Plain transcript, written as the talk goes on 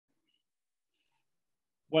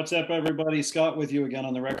What's up, everybody? Scott with you again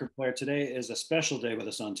on the record player. Today is a special day with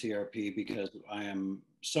us on TRP because I am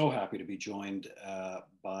so happy to be joined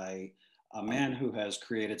by a man who has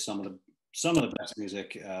created some of the best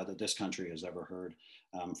music that this country has ever heard.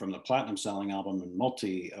 From the platinum-selling album and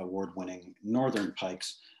multi-award-winning Northern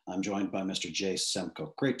Pikes, I'm joined by Mr. Jay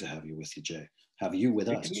Semko. Great to have you with you, Jay. Have you with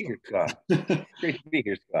Great us? to be here, Scott. Great to be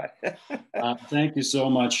here, Scott. Thank you so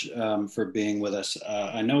much for being with us.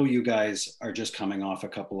 I know you guys are just coming off a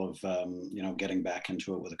couple of, getting back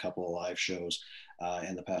into it with a couple of live shows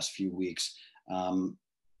in the past few weeks.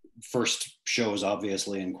 First shows,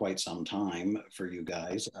 obviously, in quite some time for you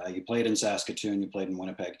guys. You played in Saskatoon, you played in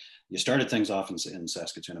Winnipeg. You started things off in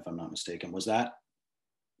Saskatoon, if I'm not mistaken. Was that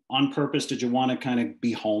on purpose? Did you want to kind of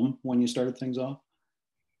be home when you started things off?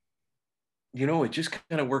 It just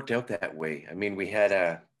kind of worked out that way. I mean, we had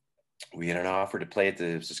an offer to play at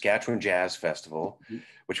the Saskatchewan Jazz Festival,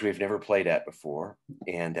 which we've never played at before,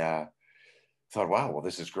 and thought, wow, well,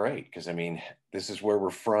 this is great because I mean, this is where we're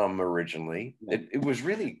from originally. It was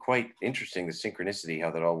really quite interesting, the synchronicity,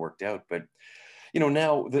 how that all worked out. But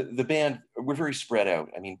now the band, we're very spread out.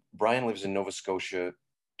 I mean, Brian lives in Nova Scotia,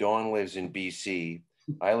 Dawn lives in BC,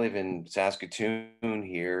 I live in Saskatoon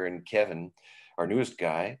here, and Kevin, our newest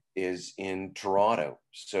guy, is in Toronto.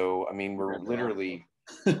 So I mean, we're literally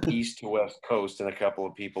east to west coast and a couple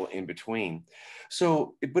of people in between.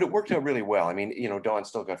 So, but it worked out really well. I mean, Dawn's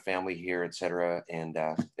still got family here, et cetera. And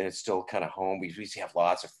it's still kind of home. We have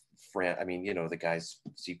lots of friends. I mean, the guys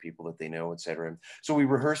see people that they know, et cetera. So we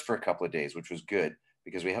rehearsed for a couple of days, which was good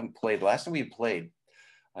because we haven't played. The last time we had played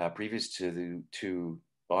previous to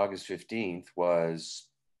August 15th was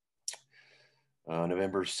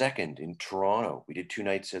November 2nd in Toronto. We did 2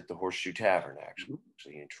 nights at the Horseshoe Tavern, actually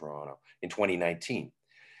in Toronto in 2019.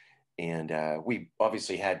 And we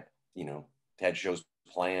obviously had shows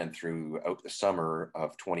planned throughout the summer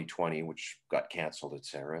of 2020, which got canceled,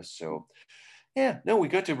 etc. So yeah, no, we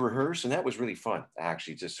got to rehearse, and that was really fun,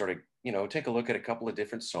 actually, just sort of, take a look at a couple of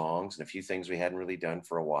different songs and a few things we hadn't really done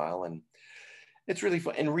for a while. And it's really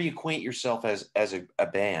fun, and reacquaint yourself as a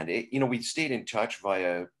band. We stayed in touch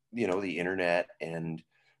via, the internet and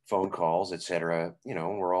phone calls, etc.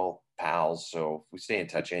 We're all pals, so we stay in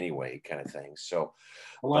touch anyway, kind of thing. So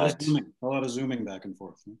A lot of zooming back and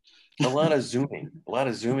forth. a lot of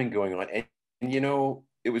zooming going on. And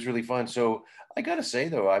it was really fun. So I got to say,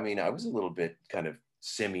 though, I mean, I was a little bit kind of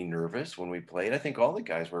semi-nervous when we played. I think all the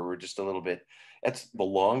guys were just a little bit. That's the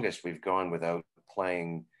longest we've gone without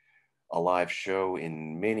playing a live show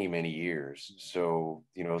in many, many years. So,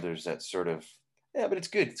 there's that sort of, yeah, but it's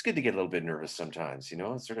good. It's good to get a little bit nervous sometimes,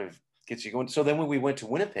 it sort of gets you going. So then when we went to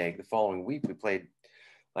Winnipeg the following week, we played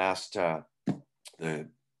the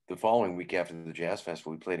following week after the Jazz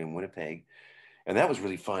Festival, we played in Winnipeg. And that was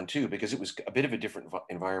really fun too, because it was a bit of a different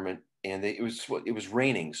environment, and it was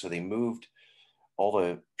raining. So they moved all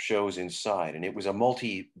the shows inside, and it was a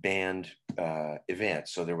multi-band event.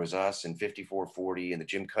 So there was us and 5440 and the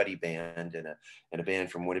Jim Cuddy band and a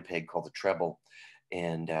band from Winnipeg called the Treble.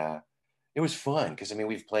 And it was fun because, I mean,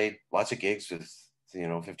 we've played lots of gigs with,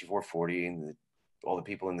 5440 and all the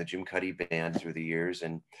people in the Jim Cuddy band through the years.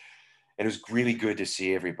 And it was really good to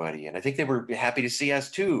see everybody. And I think they were happy to see us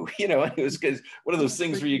too. It was because one of those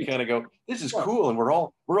things where you kind of go, this is cool. And we're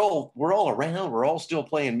all around, we're all still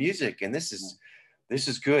playing music. And this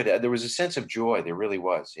is good. There was a sense of joy. There really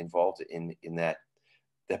was involved in that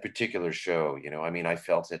particular show. I mean, I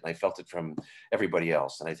felt it, and I felt it from everybody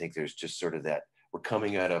else. And I think there's just sort of that we're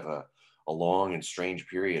coming out of a long and strange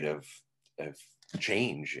period of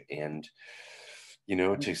change, and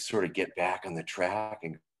to sort of get back on the track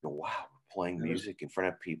and go, wow, we're playing music in front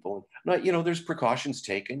of people. Not, there's precautions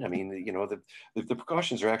taken. I mean, the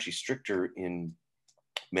precautions are actually stricter in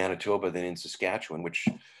Manitoba than in Saskatchewan, which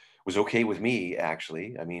was okay with me,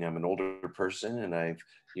 actually. I mean, I'm an older person, and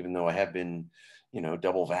even though I have been,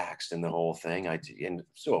 double vaxxed in the whole thing, and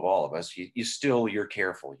so have all of us, you're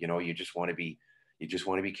careful, you just want to be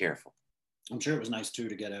careful. I'm sure it was nice too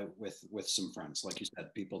to get out with some friends, like you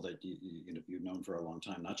said, people that you've known for a long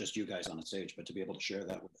time, not just you guys on a stage, but to be able to share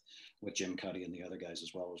that with Jim Cuddy and the other guys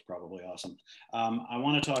as well was probably awesome. I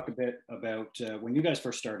want to talk a bit about when you guys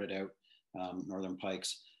first started out, Northern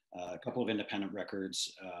Pikes, a couple of independent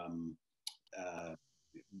records,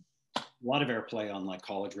 a lot of airplay on like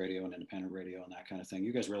college radio and independent radio and that kind of thing.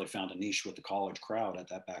 You guys really found a niche with the college crowd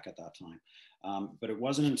back at that time. But it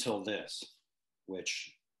wasn't until this,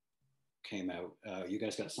 which came out, you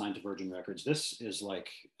guys got signed to Virgin Records. This is like,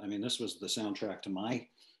 I mean, this was the soundtrack to my,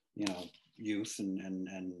 youth and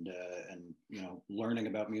learning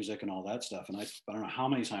about music and all that stuff. And I don't know how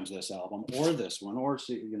many times this album or this one or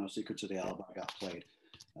Secrets of the Alibi got played.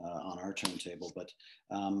 on our turntable. But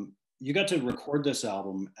you got to record this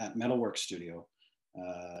album at Metalworks Studio.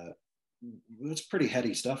 That's pretty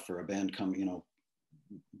heady stuff for a band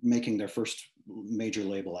making their first major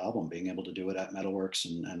label album, being able to do it at Metalworks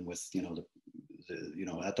and with,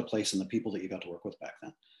 at the place and the people that you got to work with back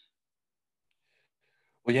then.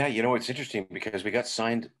 Well, yeah, it's interesting because we got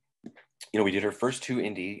signed, we did our first 2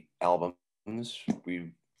 indie albums.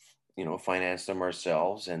 We, financed them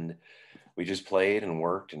ourselves, and we just played and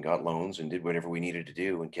worked and got loans and did whatever we needed to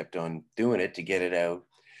do and kept on doing it to get it out.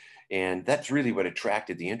 And that's really what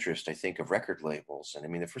attracted the interest, I think, of record labels. And I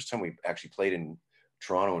mean, the first time we actually played in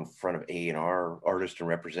Toronto in front of A&R artist and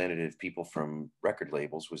representative people from record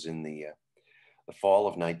labels was in the fall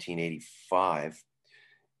of 1985.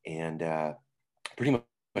 And pretty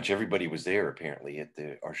much everybody was there, apparently, at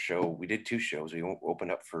our show. We did 2 shows. We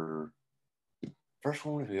opened up for, first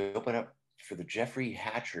one, we opened up for the Jeffrey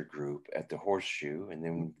Hatcher group at the Horseshoe. And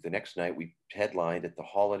then the next night we headlined at the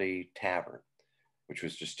Holiday Tavern, which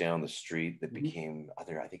was just down the street, that became I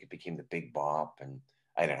think it became the Big Bop, and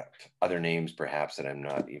I don't know, other names perhaps that I'm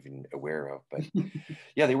not even aware of. But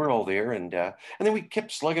yeah, they were all there. And then we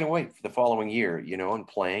kept slugging away for the following year, and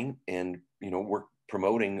playing, and, we're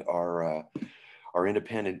promoting our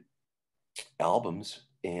independent albums.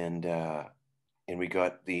 And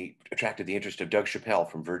we attracted the interest of Doug Chappelle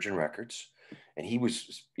from Virgin Records. And he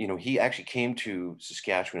was, he actually came to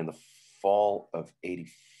Saskatchewan in the fall of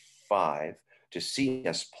 '85 to see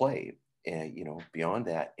us play, and, beyond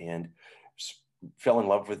that, and fell in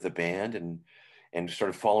love with the band and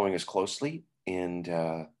started following us closely. And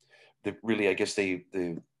really, I guess the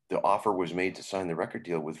offer was made to sign the record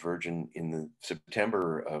deal with Virgin in the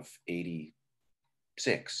September of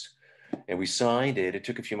 '86. And we signed it. It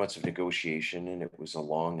took a few months of negotiation, and it was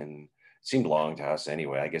seemed long to us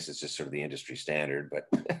anyway. I guess it's just sort of the industry standard, but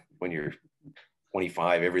when you're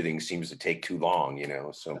 25, everything seems to take too long,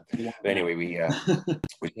 So anyway, we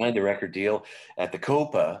signed the record deal at the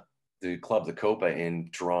Copa, the club, the Copa in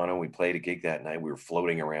Toronto. We played a gig that night. We were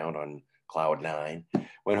floating around on cloud 9.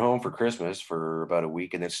 Went home for Christmas for about a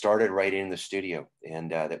week, and then started right in the studio.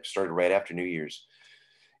 And that started right after New Year's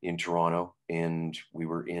in Toronto. And we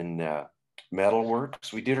were in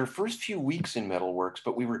Metalworks. We did our first few weeks in Metalworks,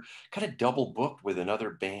 but we were kind of double booked with another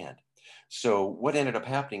band. So what ended up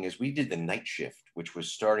happening is we did the night shift, which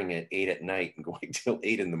was starting at 8 at night and going till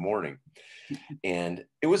 8 in the morning. And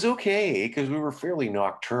it was okay because we were fairly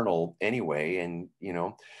nocturnal anyway. And,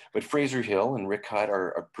 but Fraser Hill and Rick Hutt,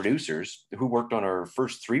 our producers who worked on our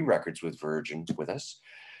first 3 records with Virgin with us,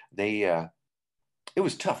 it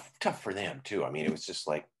was tough for them too. I mean, it was just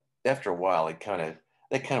like, after a while, that kind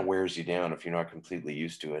of wears you down if you're not completely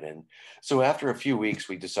used to it. And so after a few weeks,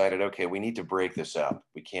 we decided, okay, we need to break this up.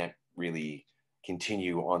 We can't really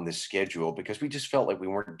continue on this schedule because we just felt like we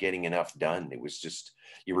weren't getting enough done. It was just,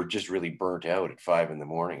 you were just really burnt out at 5 in the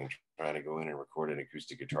morning and trying to go in and record an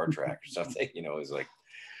acoustic guitar track or something, it was like,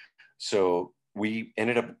 so we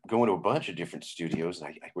ended up going to a bunch of different studios.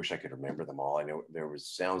 And I wish I could remember them all. I know there was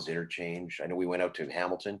Sounds Interchange. I know we went out to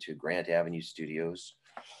Hamilton, to Grant Avenue Studios.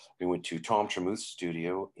 We went to Tom Tremuth's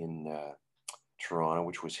studio in Toronto,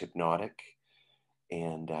 which was Hypnotic.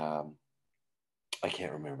 And I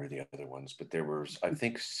can't remember the other ones, but there was, I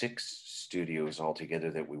think, 6 studios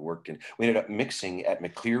altogether that we worked in. We ended up mixing at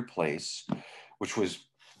McClear Place, which was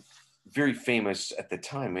very famous at the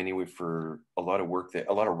time anyway for a lot of work that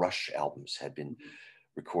a lot of Rush albums had been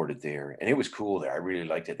recorded there. And it was cool there. I really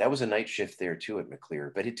liked it. That was a night shift there too at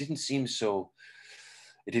McClear, but it didn't seem so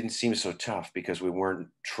tough because we weren't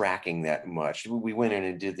tracking that much. We went in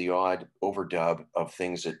and did the odd overdub of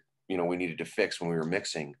things that, we needed to fix when we were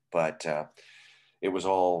mixing, but it was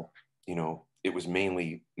all, it was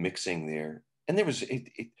mainly mixing there. And there was,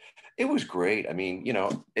 it was great. I mean,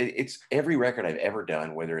 it's every record I've ever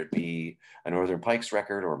done, whether it be a Northern Pikes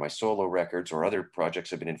record or my solo records or other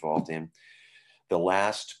projects I've been involved in, the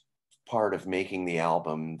last part of making the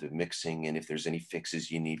album, the mixing, and if there's any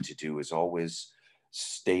fixes you need to do, is always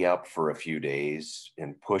stay up for a few days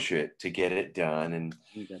and push it to get it done. And,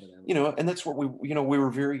 and that's what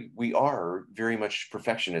we are very much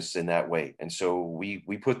perfectionists in that way. And so we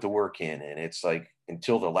put the work in, and it's like,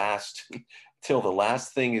 until the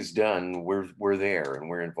last thing is done, we're there and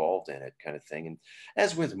we're involved in it, kind of thing. And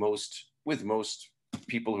as with most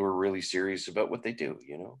people who are really serious about what they do,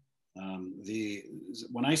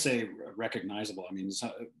 when I say recognizable, I mean,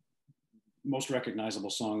 most recognizable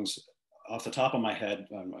songs off the top of my head,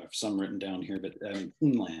 I have some written down here, but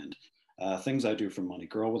Teenland, Things I Do for Money,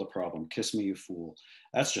 Girl with a Problem, Kiss Me You Fool.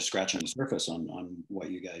 That's just scratching the surface on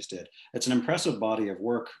what you guys did. It's an impressive body of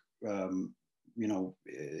work, in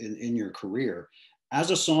your career.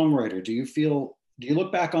 As a songwriter, do you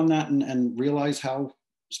look back on that and realize how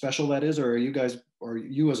special that is? Or are you guys, or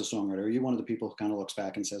you as a songwriter, are you one of the people who kind of looks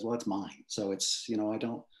back and says, well, it's mine. So it's, you know, I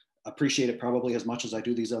don't appreciate it probably as much as I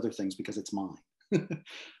do these other things because it's mine.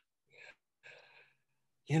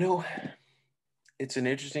 You know, it's an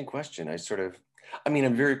interesting question. I mean,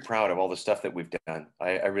 I'm very proud of all the stuff that we've done.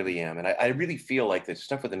 I really am. And I really feel like the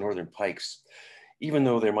stuff with the Northern Pikes, even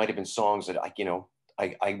though there might have been songs that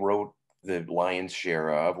I wrote the lion's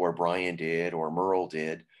share of, or Brian did, or Merle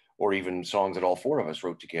did, or even songs that all four of us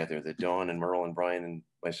wrote together, that Don and Merle and Brian and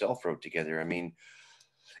myself wrote together. I mean,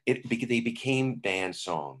 they became band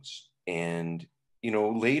songs. And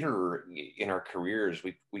later in our careers,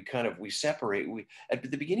 we separate. We At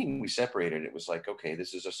the beginning we separated. It was like, okay,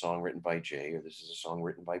 this is a song written by Jay, or this is a song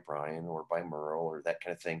written by Brian, or by Merle, or that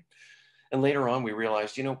kind of thing. And later on, we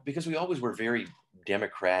realized, because we always were very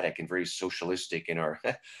democratic and very socialistic in our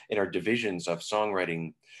in our divisions of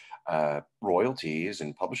songwriting royalties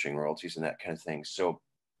and publishing royalties and that kind of thing. So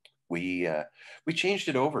we changed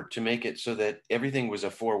it over to make it so that everything was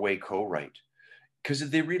a four-way co-write, because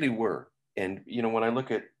they really were. And when I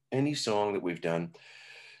look at any song that we've done,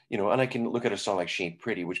 and I can look at a song like "She Ain't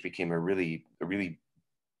Pretty," which became a really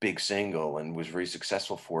big single and was very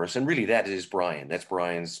successful for us. And really, that is Brian. That's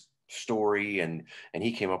Brian's story, and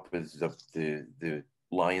he came up with the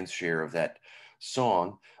lion's share of that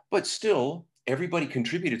song. But still, everybody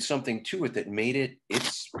contributed something to it that made it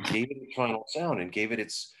gave it its final sound and gave it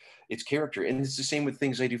its character. And it's the same with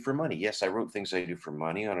Things I Do for Money. Yes, I wrote Things I Do for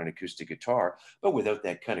Money on an acoustic guitar, but without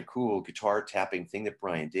that kind of cool guitar tapping thing that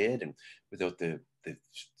Brian did, and without the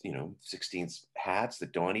 16th hats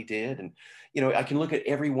that Donnie did. And I can look at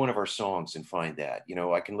every one of our songs and find that.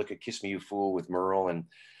 I can look at Kiss Me You Fool with Merle, and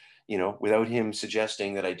without him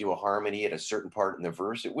suggesting that I do a harmony at a certain part in the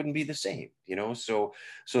verse, it wouldn't be the same. So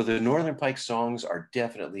the Northern Pikes songs are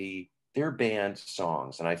definitely, they're band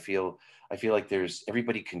songs, and I feel like there's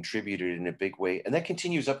everybody contributed in a big way, and that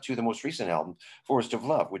continues up to the most recent album, Forest of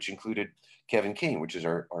Love, which included Kevin King, which is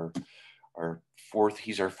our fourth.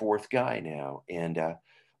 He's our fourth guy now, and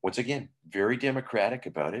once again, very democratic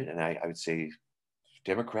about it, and I would say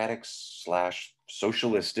democratic /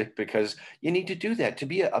 socialistic, because you need to do that to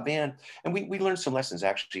be a band. And we learned some lessons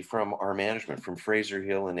actually from our management, from Fraser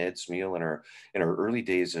Hill and Ed Smeal in our early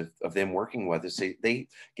days of them working with us. They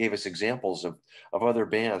gave us examples of other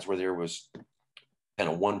bands where there was kind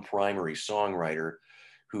of one primary songwriter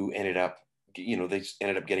who ended up, they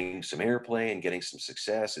ended up getting some airplay and getting some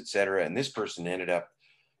success, et cetera. And this person ended up,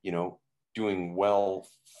 doing well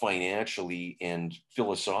financially and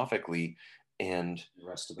philosophically. And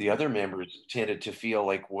the other members tended to feel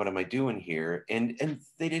like, what am I doing here? And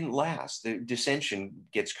they didn't last. The dissension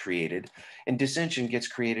gets created, and dissension gets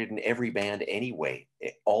created in every band anyway.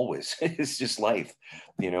 Always. It's just life.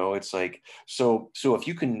 It's like, so if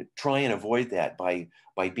you can try and avoid that by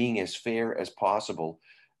being as fair as possible,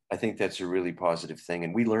 I think that's a really positive thing.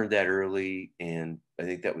 And we learned that early, and I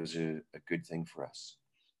think that was a good thing for us.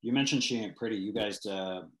 You mentioned She Ain't Pretty. You guys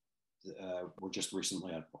were just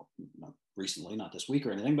recently, not this week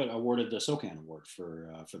or anything, but awarded the SOCAN award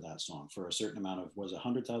for that song for a certain amount of, was it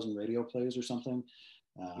 100,000 radio plays or something?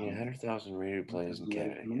 100,000 radio plays in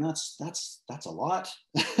Canada. I mean, that's a lot.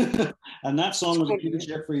 And that song was a huge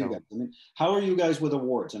hit for you guys. I mean, how are you guys with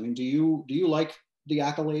awards? I mean, do you like the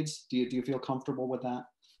accolades? Do you feel comfortable with that?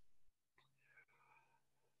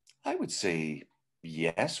 I would say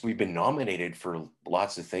yes. We've been nominated for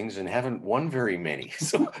lots of things and haven't won very many.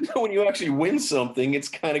 So when you actually win something, it's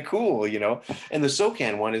kind of cool, And the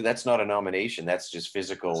SOCAN one, that's not a nomination. That's just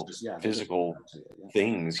physical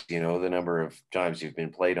things, the number of times you've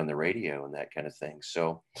been played on the radio and that kind of thing.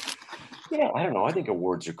 So yeah, I don't know. I think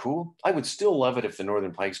awards are cool. I would still love it if the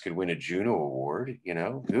Northern Pikes could win a Juno Award.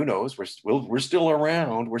 Who knows? We're still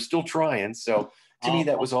around. We're still trying. So to me,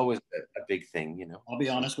 that was always a big thing. I'll be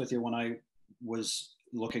honest with you. When I was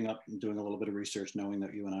looking up and doing a little bit of research, knowing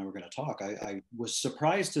that you and I were going to talk, I was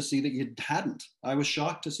surprised to see that you hadn't. I was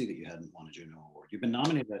shocked to see that you hadn't won a Juno Award. You've been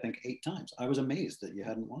nominated, I think, 8 times. I was amazed that you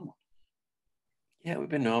hadn't won one. Yeah, we've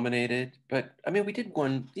been nominated, but I mean, we did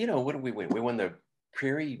one. What did we win? We won the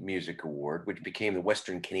Prairie Music Award, which became the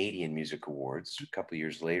Western Canadian Music Awards a couple of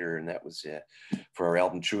years later, and that was for our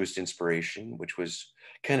album Truest Inspiration, which was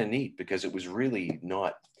kind of neat because it was really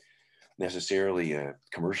not necessarily a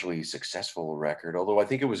commercially successful record, although I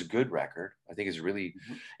think it was a good record. I think it's really,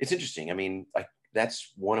 it's interesting. I mean,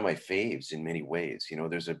 that's one of my faves in many ways.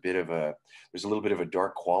 There's a little bit of a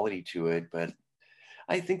dark quality to it, but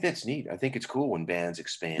I think that's neat. I think it's cool when bands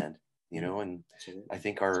expand. And I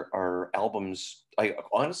think our albums, I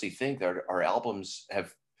honestly think that our albums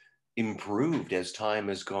have improved as time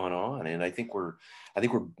has gone on, and I think we're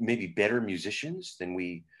maybe better musicians than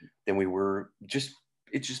we were just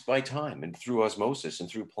by time and through osmosis and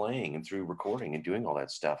through playing and through recording and doing all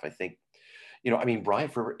that stuff. I think, I mean, Brian,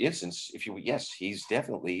 for instance, yes, he's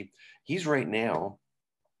right now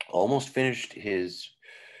almost finished his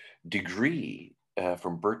degree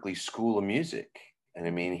from Berklee School of Music. And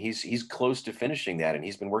I mean, he's close to finishing that, and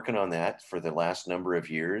he's been working on that for the last number of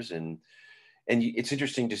years. And it's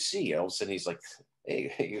interesting to see. All of a sudden, he's like,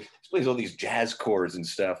 hey, he plays all these jazz chords and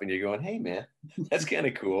stuff, and you're going, hey, man, that's kind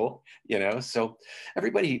of cool, So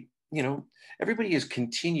everybody, everybody has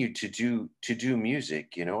continued to do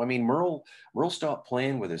music. I mean, Merle stopped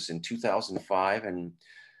playing with us in 2005, and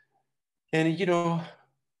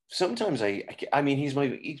sometimes I mean, he's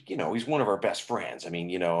he's one of our best friends. I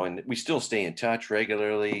mean, and we still stay in touch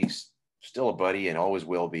regularly. He's still a buddy and always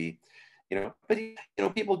will be, but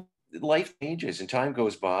people, life changes and time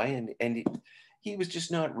goes by, and he was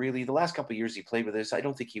just not really, the last couple of years he played with us. I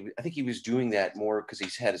think he was doing that more because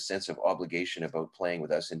he's had a sense of obligation about playing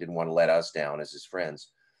with us and didn't want to let us down as his friends.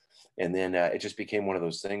 And then it just became one of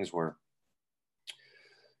those things where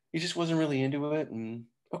he just wasn't really into it. And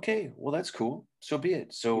okay, well, that's cool. So be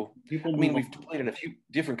it. So, I mean, we've played in a few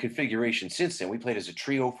different configurations since then. We played as a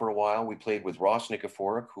trio for a while. We played with Ross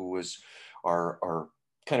Nikiforuk, who was our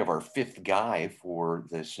kind of our fifth guy for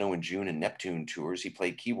the Snow and June and Neptune tours. He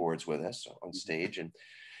played keyboards with us on stage. And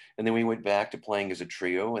then we went back to playing as a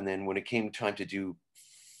trio. And then when it came time to do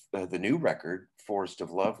the new record, Forest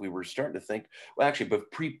of Love, we were starting to think, well, actually,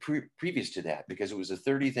 but previous to that, because it was the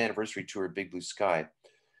 30th anniversary tour of Big Blue Sky.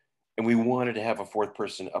 And we wanted to have a fourth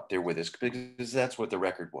person up there with us because that's what the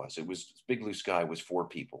record was. It was Big Blue Sky was 4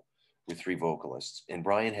 people with 3 vocalists. And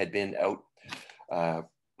Brian had been out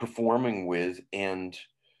performing with and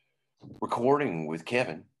recording with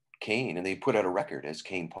Kevin Kane, and they put out a record as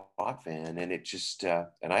Kane Potvin. And it just,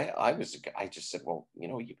 and I just said, well,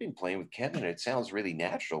 you've been playing with Kevin. It sounds really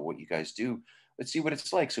natural what you guys do. Let's see what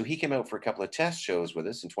it's like. So he came out for a couple of test shows with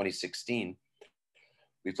us in 2016.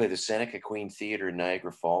 We played the Seneca Queen Theatre in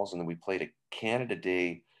Niagara Falls, and then we played a Canada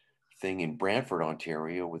Day thing in Brantford,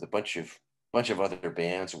 Ontario, with a bunch of other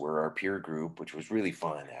bands that were our peer group, which was really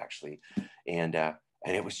fun, actually. And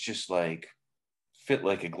it was just like fit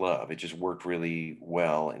like a glove. It just worked really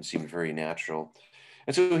well and seemed very natural.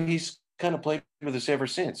 And so he's kind of played with us ever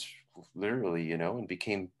since, literally, and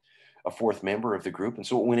became a fourth member of the group. And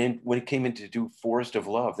so when it came in to do Forest of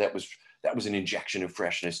Love, that was an injection of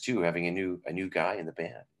freshness too, having a new guy in the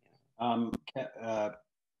band.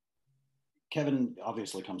 Kevin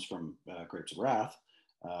obviously comes from Grapes of Wrath.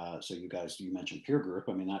 So you mentioned peer group.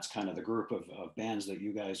 I mean, that's kind of the group of bands that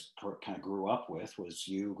you guys kind of grew up with, was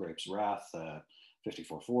you, Grapes of Wrath,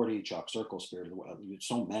 5440, Chalk Circle, Spirit of the Wild.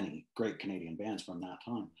 So many great Canadian bands from that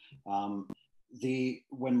time.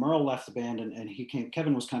 When Merle left the band and he came,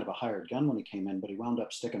 Kevin was kind of a hired gun when he came in, but he wound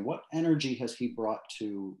up sticking. What energy has he brought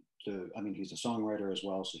to I mean, he's a songwriter as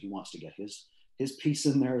well, so he wants to get his piece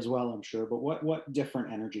in there as well, I'm sure. But what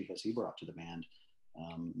different energy has he brought to the band?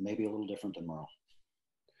 Maybe a little different than Merle.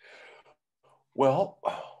 Well,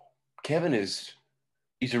 Kevin he's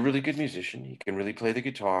a really good musician. He can really play the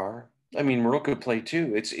guitar. I mean, Merle could play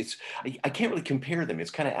too. I can't really compare them.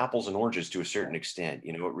 It's kind of apples and oranges to a certain extent,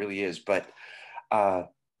 it really is. But there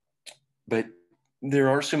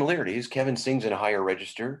are similarities. Kevin sings in a higher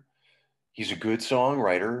register. He's a good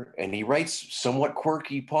songwriter, and he writes somewhat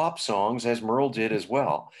quirky pop songs, as Merle did as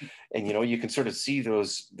well. And, you can sort of see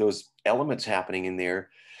those elements happening in there.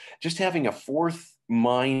 Just having a fourth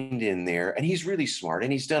mind in there, and he's really smart,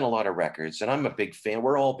 and he's done a lot of records, and I'm a big fan.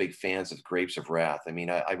 We're all big fans of Grapes of Wrath. I mean,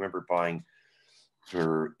 I remember buying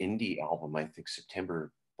their indie album, I think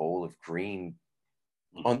September Bowl of Green,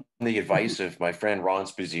 on the advice of my friend Ron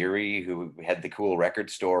Spazieri, who had the cool record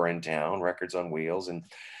store in town, Records on Wheels, and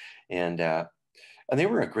they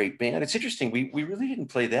were a great band. It's interesting. We really didn't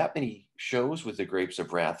play that many shows with the Grapes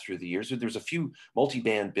of Wrath through the years. There's a few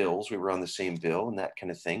multi-band bills. We were on the same bill and that kind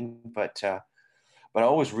of thing. But I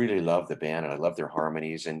always really loved the band, and I loved their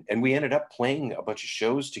harmonies. And we ended up playing a bunch of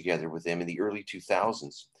shows together with them in the early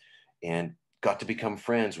 2000s, and got to become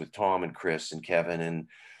friends with Tom and Chris and Kevin. And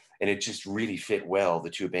it just really fit well, the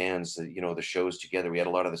two bands, the shows together. We had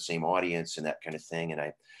a lot of the same audience and that kind of thing. And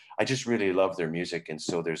I just really love their music. And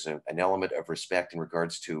so there's an element of respect in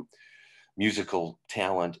regards to musical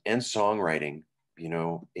talent and songwriting,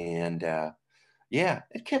 and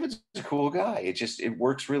Kevin's a cool guy. It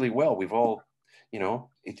works really well. We've all,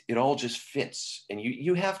 it all just fits. And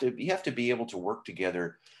you have to be able to work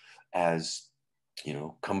together as you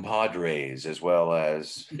know, compadres, as well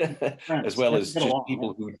as as Friends, well yeah, as get just along.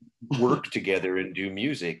 people who work together and do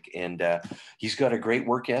music. And he's got a great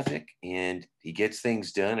work ethic, and he gets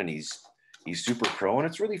things done, and he's super pro, and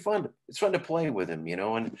it's really fun. It's fun to play with him, you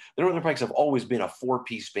know. And the Northern Pikes have always been a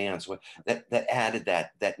 4-piece band, so that added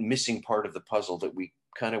that missing part of the puzzle that we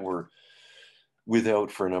kind of were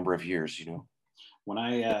without for a number of years, you know. When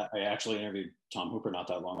I actually interviewed Tom Hooper not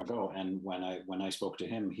that long ago, and when I spoke to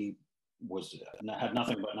him, he was had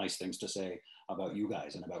nothing but nice things to say about you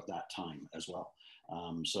guys and about that time as well.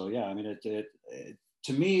 So yeah, I mean, it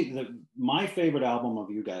to me, my favorite album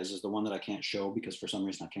of you guys is the one that I can't show because for some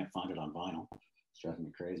reason I can't find it on vinyl. It's driving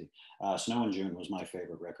me crazy. Snow in June was my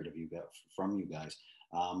favorite record of you guys, from you guys.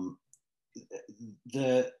 Um,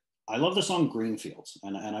 the I love the song Greenfields,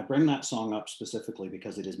 and I bring that song up specifically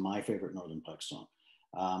because it is my favorite Northern Pikes song.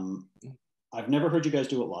 Um, I've never heard you guys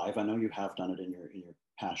do it live. I know you have done it in your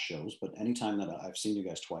past shows, but anytime that I've seen you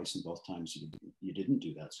guys twice, and both times you didn't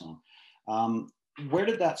do that song. Where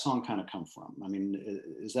did that song kind of come from? I mean,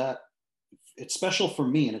 is that it's special for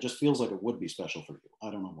me, and it just feels like it would be special for you.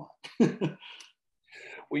 I don't know why.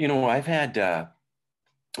 Well, you know, I've had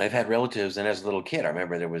relatives, and as a little kid, I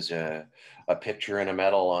remember there was a picture and a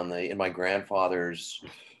medal on in my grandfather's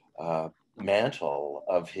uh, mantle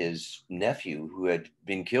of his nephew who had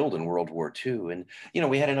been killed in World War II. And you know,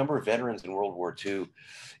 we had a number of veterans in World War II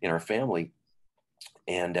in our family,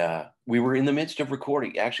 and we were in the midst of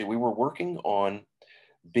recording. Actually, we were working on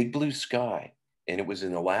Big Blue Sky, and it was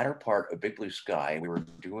in the latter part of Big Blue Sky. We were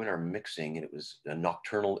doing our mixing, and it was a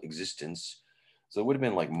nocturnal existence. So it would have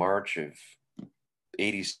been like March of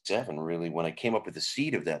 '87, really, when I came up with the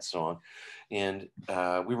seed of that song. And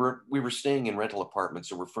we were staying in rental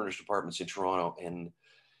apartments, or were furnished apartments in Toronto,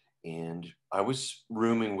 and I was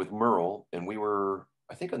rooming with Merle, and we were,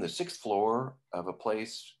 I think, on the 6th floor of a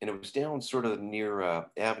place, and it was down sort of near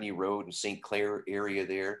Avenue Road and St. Clair area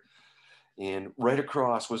there. And right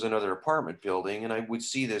across was another apartment building, and I would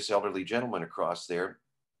see this elderly gentleman across there.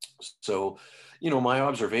 So, you know, my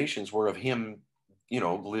observations were of him, you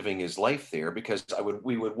know, living his life there, because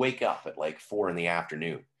we would wake up at like 4 in the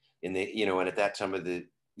afternoon in the, you know, and at that time of the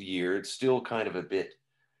year, it's still kind of a bit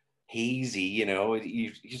hazy, you know.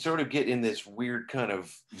 You sort of get in this weird kind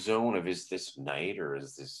of zone of, is this night, or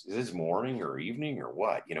is this morning or evening or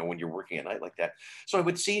what, you know, when you're working at night like that. So I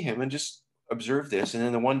would see him and just observe this. And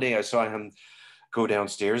then the one day I saw him go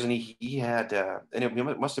downstairs, and he had and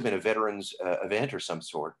it must have been a veterans event or some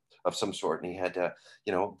sort, and he had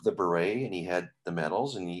you know, the beret, and he had the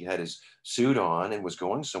medals, and he had his suit on and was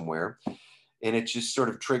going somewhere. And it just sort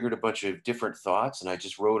of triggered a bunch of different thoughts, and I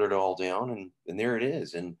just wrote it all down, and there it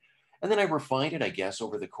is. And then I refined it, I guess,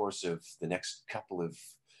 over the course of the next couple of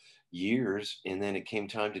years. And then it came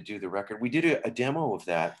time to do the record. We did a demo of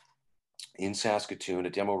that in Saskatoon,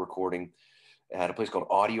 a demo recording at a place called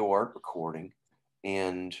Audio Art Recording.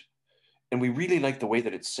 And we really liked the way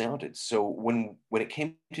that it sounded. So when it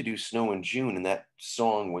came to do Snow in June, and that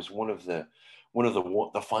song was one of the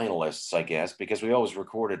finalists, I guess, because we always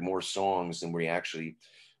recorded more songs than we actually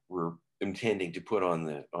were intending to put on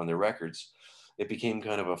the records. It became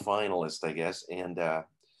kind of a finalist, I guess. And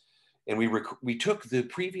we took the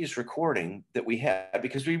previous recording that we had,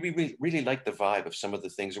 because we really liked the vibe of some of the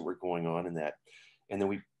things that were going on in that. And then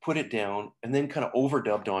we put it down and then kind of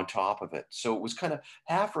overdubbed on top of it. So it was kind of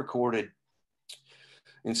half recorded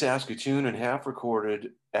in Saskatoon and half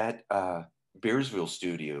recorded at Bearsville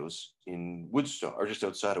Studios in Woodstock, or just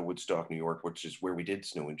outside of Woodstock, New York, which is where we did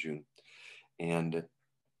Snow in June. And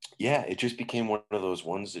yeah, it just became one of those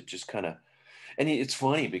ones that just kind of, and it's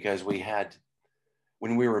funny because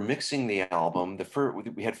when we were mixing the album,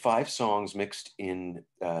 we had 5 songs mixed in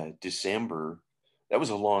December. That was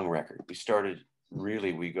a long record.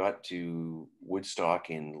 We got to Woodstock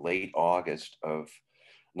in late August of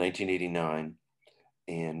 1989,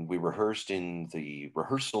 and we rehearsed in the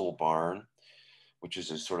rehearsal barn, which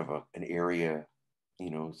is a sort of an area, you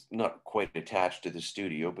know, not quite attached to the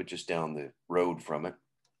studio, but just down the road from it.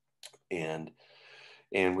 And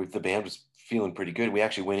the band was feeling pretty good. We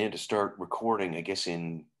actually went in to start recording, I guess,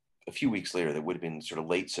 in a few weeks later. That would have been sort of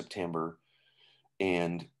late September,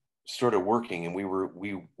 and started working. And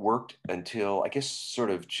we worked until, I guess, sort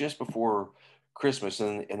of just before Christmas.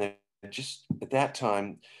 And then just at that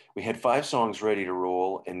time, we had 5 songs ready to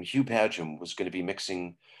roll, and Hugh Padgham was going to be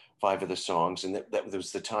mixing 5 of the songs, and that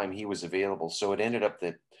was the time he was available. So it ended up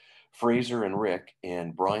that Fraser and Rick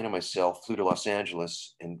and Brian and myself flew to Los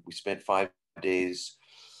Angeles, and we spent 5 days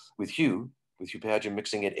with Hugh Padgham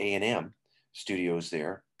mixing at A&M Studios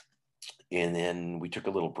there. And then we took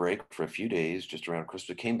a little break for a few days just around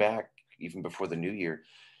Christmas. Came back even before the New Year,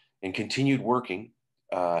 and continued working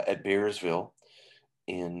at Bearsville,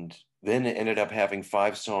 and then ended up having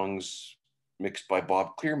 5 songs mixed by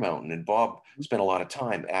Bob Clearmountain. And Bob spent a lot of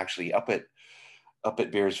time actually up at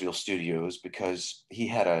Bearsville Studios, because he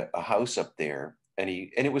had a house up there, and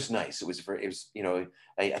it was nice. It was you know,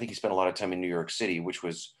 I think he spent a lot of time in New York City, which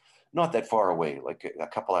was not that far away, like a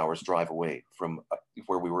couple hours drive away from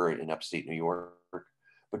where we were in upstate New York.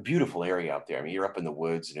 But beautiful area out there. I mean, you're up in the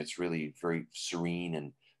woods, and it's really very serene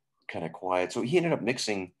and kind of quiet. So he ended up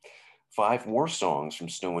mixing 5 more songs from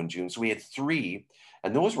Snow in June. So we had 3,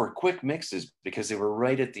 and those were quick mixes because they were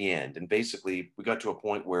right at the end. And basically we got to a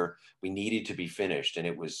point where we needed to be finished, and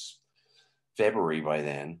it was February by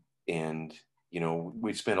then. And, you know,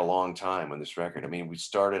 we'd spent a long time on this record. I mean,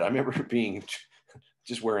 I remember being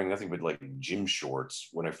just wearing nothing but like gym shorts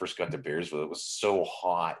when I first got to Bearsville. It was so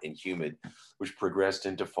hot and humid, which progressed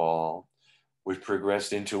into fall, which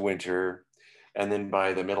progressed into winter. And then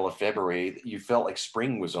by the middle of February, you felt like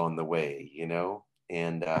spring was on the way, you know,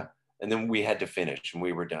 and then we had to finish, and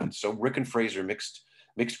we were done. So Rick and Fraser mixed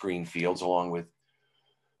Green Fields along with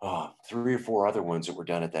 3 or 4 other ones that were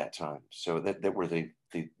done at that time. So that were the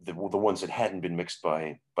ones that hadn't been mixed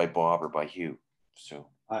by Bob or by Hugh. So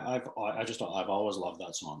I've always loved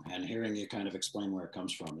that song, and hearing you kind of explain where it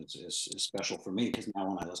comes from is special for me, because now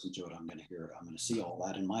when I listen to it, I'm going to see all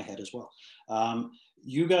that in my head as well.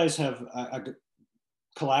 You guys have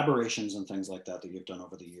collaborations and things like that you've done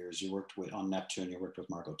over the years. You worked on Neptune. You worked with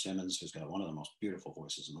Margot Timmins, who's got one of the most beautiful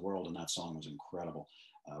voices in the world, and that song was incredible.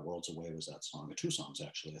 Worlds Away was that song. 2 songs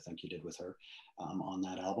actually, I think you did with her on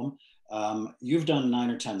that album. You've done 9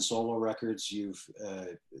 or 10 solo records. You've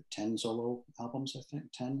 10 solo albums, I think,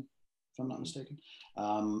 10, if I'm not mistaken.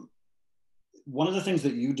 One of the things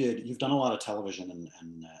that you did, you've done a lot of television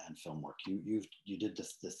and film work. You did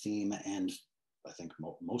the theme, and I think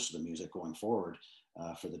most of the music going forward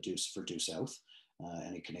for Due South.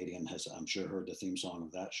 Any Canadian has, I'm sure, heard the theme song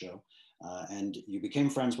of that show. And you became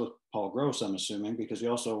friends with Paul Gross, I'm assuming, because you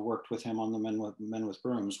also worked with him on the Men with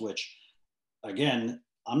Brooms, which, again,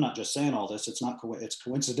 I'm not just saying all this. It's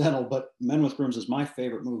coincidental, but Men with Brooms is my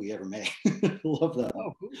favorite movie ever made. Love that.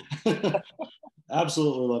 Oh,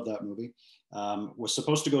 absolutely love that movie. Was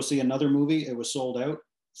supposed to go see another movie. It was sold out.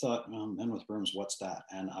 Thought, well, Men with Brooms, what's that?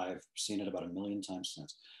 And I've seen it about 1 million times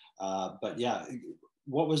since. But yeah,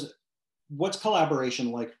 what's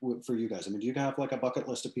collaboration like for you guys? I mean, do you have like a bucket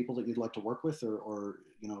list of people that you'd like to work with, or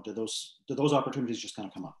you know, did those opportunities just kind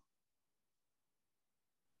of come up?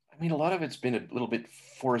 I mean, a lot of it's been a little bit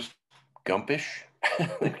Forrest Gumpish,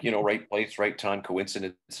 you know, right place, right time,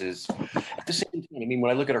 coincidences. At the same time, I mean,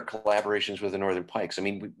 when I look at our collaborations with the Northern Pikes, I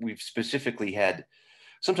mean, we've specifically had,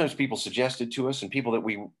 sometimes people suggested to us, and people that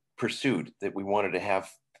we pursued that we wanted to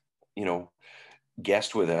have, you know,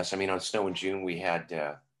 guest with us. I mean, on Snow in June, we had,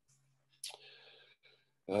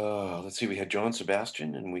 let's see, we had John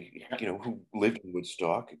Sebastian, and you know, who lived in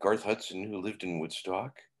Woodstock, Garth Hudson, who lived in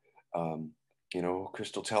Woodstock, you know,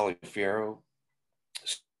 Crystal Taliaferro,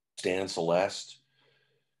 Stan Celeste,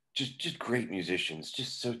 just great musicians,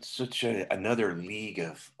 just such another league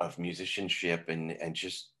of musicianship, and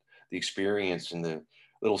just the experience and the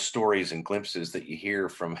little stories and glimpses that you hear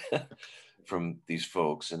from from these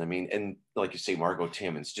folks. And I mean, and like you say, Margot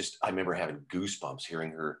Timmins, just, I remember having goosebumps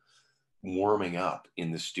hearing her warming up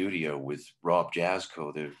in the studio with Rob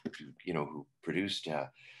Jazzco, you know, who produced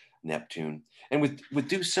Neptune. And with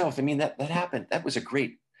Due South, I mean, that happened. That was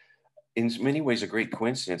in many ways, a great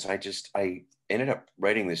coincidence. I ended up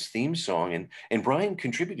writing this theme song, and Brian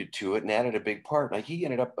contributed to it and added a big part. Like, he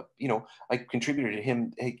ended up, you know, I contributed to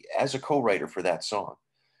him as a co-writer for that song.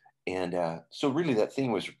 And so really that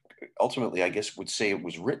theme was ultimately, I guess, would say it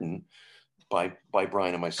was written by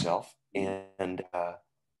Brian and myself. And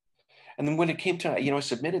then when it came time, you know, I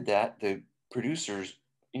submitted that, the producers,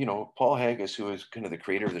 you know, Paul Haggis, who is kind of the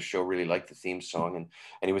creator of the show, really liked the theme song, and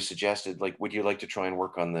he was suggested, like, would you like to try and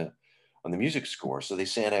work on the music score? So they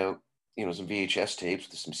sent out, you know, some VHS tapes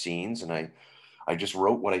with some scenes, and I just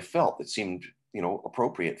wrote what I felt that seemed, you know,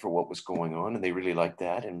 appropriate for what was going on, and they really liked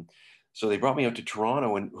that. And so they brought me out to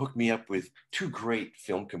Toronto and hooked me up with 2 great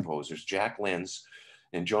film composers, Jack Lenz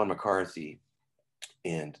and John McCarthy.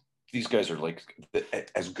 And these guys are like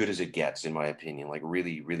as good as it gets, in my opinion, like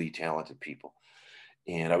really, really talented people.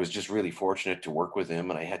 And I was just really fortunate to work with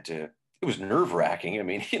them. And it was nerve wracking. I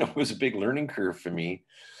mean, you know, it was a big learning curve for me,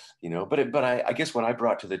 you know, but I guess what I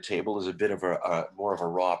brought to the table is a bit of a more of a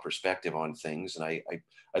raw perspective on things. And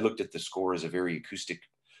I looked at the score as a very acoustic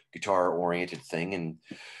guitar oriented thing. And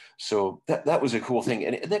So that was a cool thing.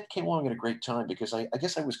 And that came along at a great time because I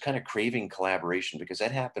guess I was kind of craving collaboration, because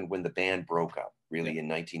that happened when the band broke up, really, in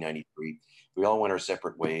 1993. We all went our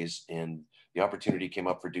separate ways, and the opportunity came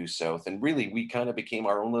up for Due South. And really, we kind of became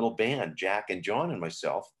our own little band, Jack and John and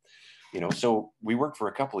myself, so we worked for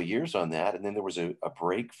a couple of years on that. And then there was a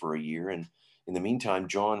break for a year. And in the meantime,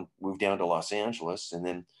 John moved down to Los Angeles, and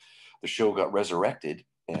then the show got resurrected.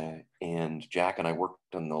 And Jack and I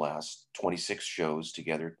worked on the last 26 shows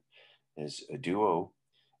together as a duo.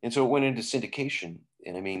 And so it went into syndication.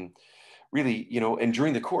 And I mean, really, and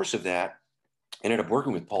during the course of that, I ended up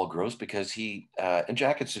working with Paul Gross because and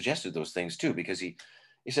Jack had suggested those things too, because he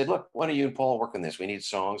said, look, why don't you and Paul work on this? We need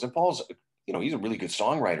songs. And Paul's, he's a really good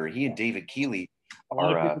songwriter. He and David Keeley a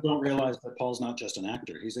lot of people don't realize that Paul's not just an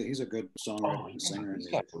actor. He's a good songwriter and singer.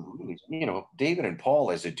 David and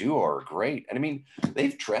Paul as a duo are great. And I mean,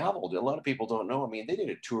 they've traveled. A lot of people don't know. I mean, they did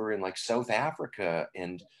a tour in like South Africa,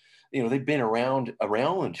 and they've been around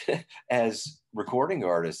as recording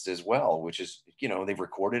artists as well, which is, they've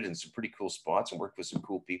recorded in some pretty cool spots and worked with some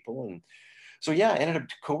cool people. And so, yeah, I ended up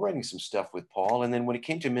co-writing some stuff with Paul. And then when it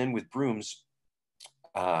came to Men with Brooms,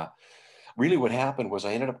 really what happened was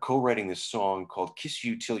I ended up co-writing this song called Kiss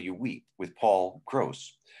You Till You Weep with Paul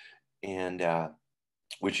Gross. And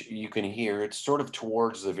which you can hear, it's sort of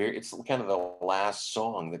towards it's kind of the last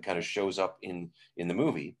song that kind of shows up in the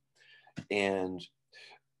movie. And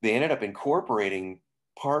they ended up incorporating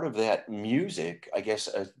part of that music, I guess,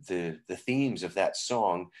 the themes of that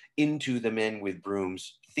song into the Men with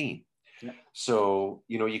Brooms theme. Yeah. So,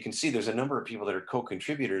 you can see there's a number of people that are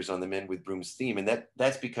co-contributors on the Men with Brooms theme. And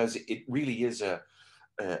that's because it really is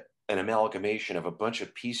an amalgamation of a bunch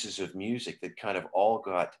of pieces of music that kind of all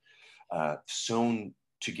got sewn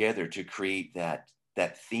together to create that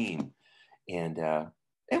theme. And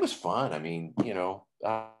it was fun. I mean,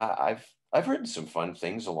 I've written some fun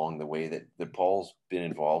things along the way that Paul's been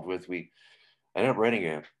involved with. I ended up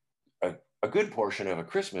writing a good portion of a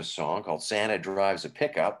Christmas song called Santa Drives a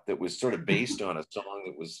Pickup that was sort of based on a song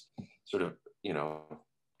that was sort of,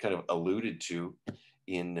 kind of alluded to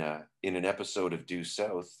in an episode of Due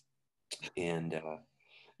South. And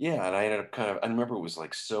yeah, and I ended up I remember it was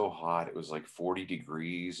like so hot. It was like 40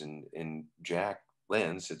 degrees, and Jack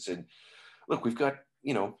Lenz had said, look, we've got,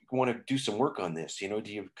 want to do some work on this,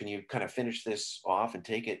 can you kind of finish this off and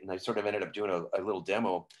take it? And I sort of ended up doing a little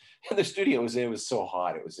demo. And the studio it was so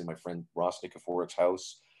hot. It was in my friend Ross Nikiforovic's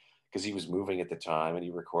house because he was moving at the time, and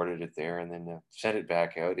he recorded it there and then sent it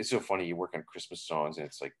back out. It's so funny. You work on Christmas songs and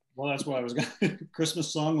it's like, well, that's why I was going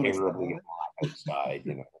Christmas song when it's really hot outside,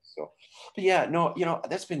 so, but yeah, no,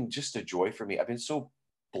 that's been just a joy for me. I've been so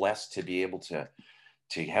blessed to be able to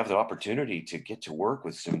have the opportunity to get to work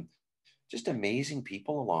with some just amazing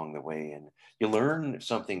people along the way. And you learn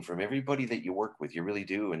something from everybody that you work with. You really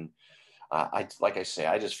do. And like I say,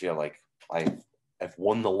 I just feel like I've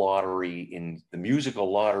won the lottery, in the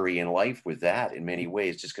musical lottery in life, with that in many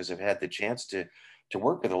ways, just because I've had the chance to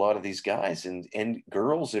work with a lot of these guys and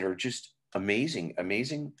girls that are just amazing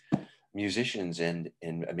musicians and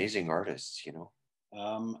amazing artists,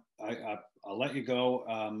 I'll let you go.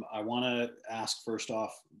 I want to ask first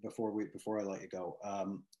off, before I let you go,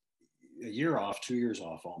 a year off, 2 years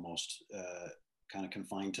off almost, kind of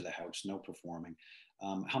confined to the house, no performing.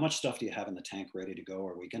 How much stuff do you have in the tank ready to go?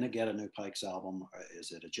 Are we going to get a new Pikes album?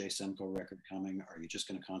 Is it a Jay Semko record coming? Are you just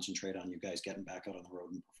going to concentrate on you guys getting back out on the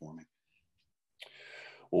road and performing?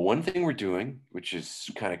 Well, one thing we're doing, which is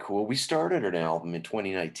kind of cool, we started an album in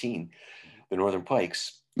 2019, the Northern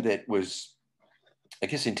Pikes, that was, I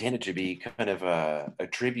guess, intended to be kind of a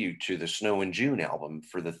tribute to the Snow in June album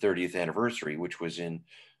for the 30th anniversary, which was in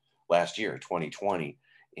last year, 2020.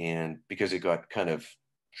 And because it got kind of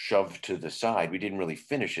shoved to the side, we didn't really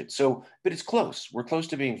finish it. So, but it's close. We're close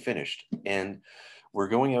to being finished. And we're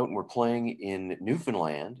going out and we're playing in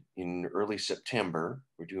Newfoundland in early September.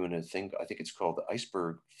 We're doing a thing, I think it's called the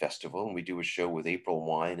Iceberg Festival. And we do a show with April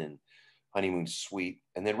Wine and Honeymoon Suite.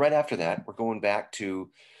 And then right after that, we're going back to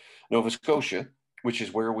Nova Scotia, which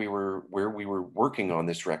is where we were working on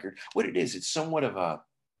this record. What it is, it's somewhat of I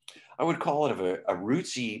would call it a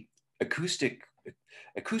rootsy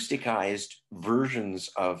acousticized versions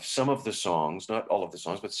of some of the songs, not all of the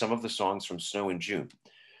songs, but some of the songs from Snow in June,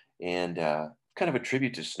 and kind of a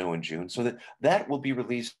tribute to Snow in June. So that will be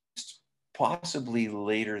released possibly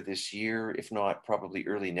later this year, if not probably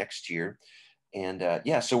early next year. And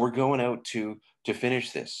yeah, so we're going out to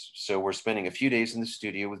finish this. So we're spending a few days in the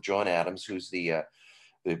studio with John Adams, who's the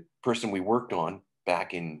person we worked on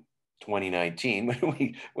back in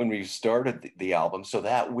 2019 when we started the album. So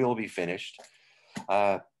that will be finished.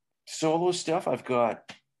 Solo stuff, I've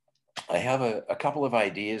got I have a couple of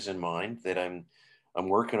ideas in mind that I'm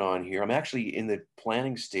working on here. I'm actually in the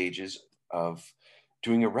planning stages of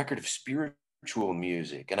doing a record of spiritual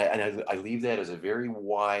music, and I leave that as a very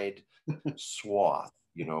wide swath,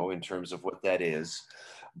 you know, in terms of what that is.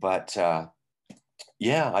 But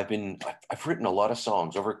yeah, I've written a lot of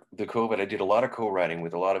songs over the COVID. I did a lot of co-writing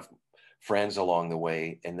with a lot of friends along the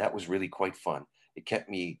way, and that was really quite fun. It kept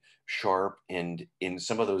me sharp, and in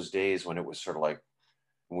some of those days when it was sort of like,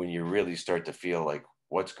 when you really start to feel like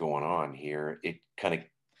what's going on here, it kind of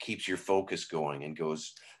keeps your focus going and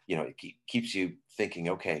goes, you know, keeps you thinking,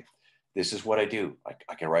 okay, this is what I do.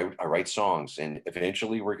 I write songs, and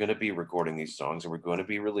eventually we're going to be recording these songs and we're going to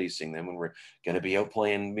be releasing them and we're going to be out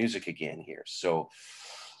playing music again here. So,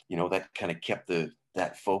 you know, that kind of kept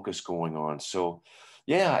that focus going on. So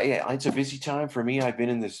yeah, it's a busy time for me. I've been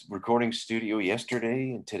in this recording studio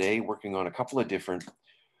yesterday and today working on a couple of different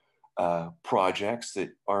projects that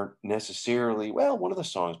aren't necessarily, well, one of the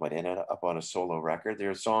songs might end up on a solo record. There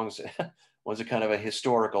are songs, one's a kind of a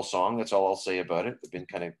historical song. That's all I'll say about it. I've been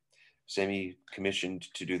kind of semi-commissioned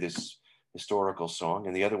to do this historical song.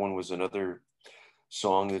 And the other one was another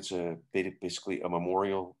song that's basically a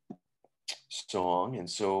memorial song. And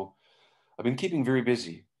so I've been keeping very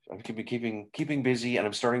busy. I've been keeping busy, and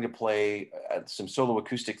I'm starting to play some solo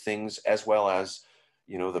acoustic things as well as,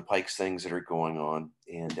 you know, the Pikes things that are going on.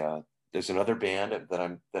 And there's another band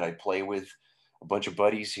that I play with, a bunch of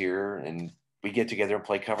buddies here, and we get together and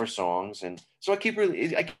play cover songs. And so I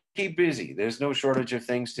keep busy. There's no shortage of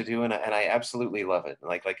things to do, and I absolutely love it.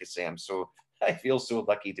 Like I say, I feel so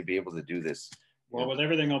lucky to be able to do this. Well, with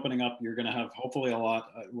everything opening up, you're going to have hopefully a lot.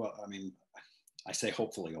 Well, I mean, I say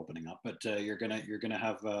hopefully opening up, but you're gonna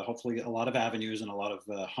have hopefully a lot of avenues and a lot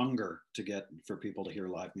of hunger to get for people to hear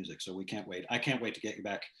live music. So we can't wait. I can't wait to get you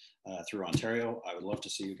back through Ontario. I would love to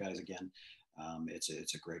see you guys again. It's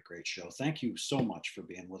a great show. Thank you so much for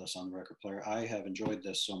being with us on the Record Player. I have enjoyed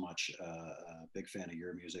this so much. Big fan of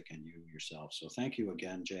your music and you yourself. So thank you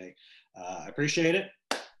again, Jay. I appreciate it.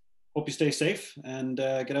 Hope you stay safe and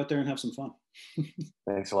get out there and have some fun.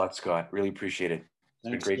 Thanks a lot, Scott. Really appreciate it. It's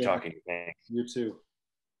been Thanks, great Jay. talking. Thanks. You too.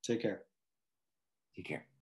 Take care. Take care.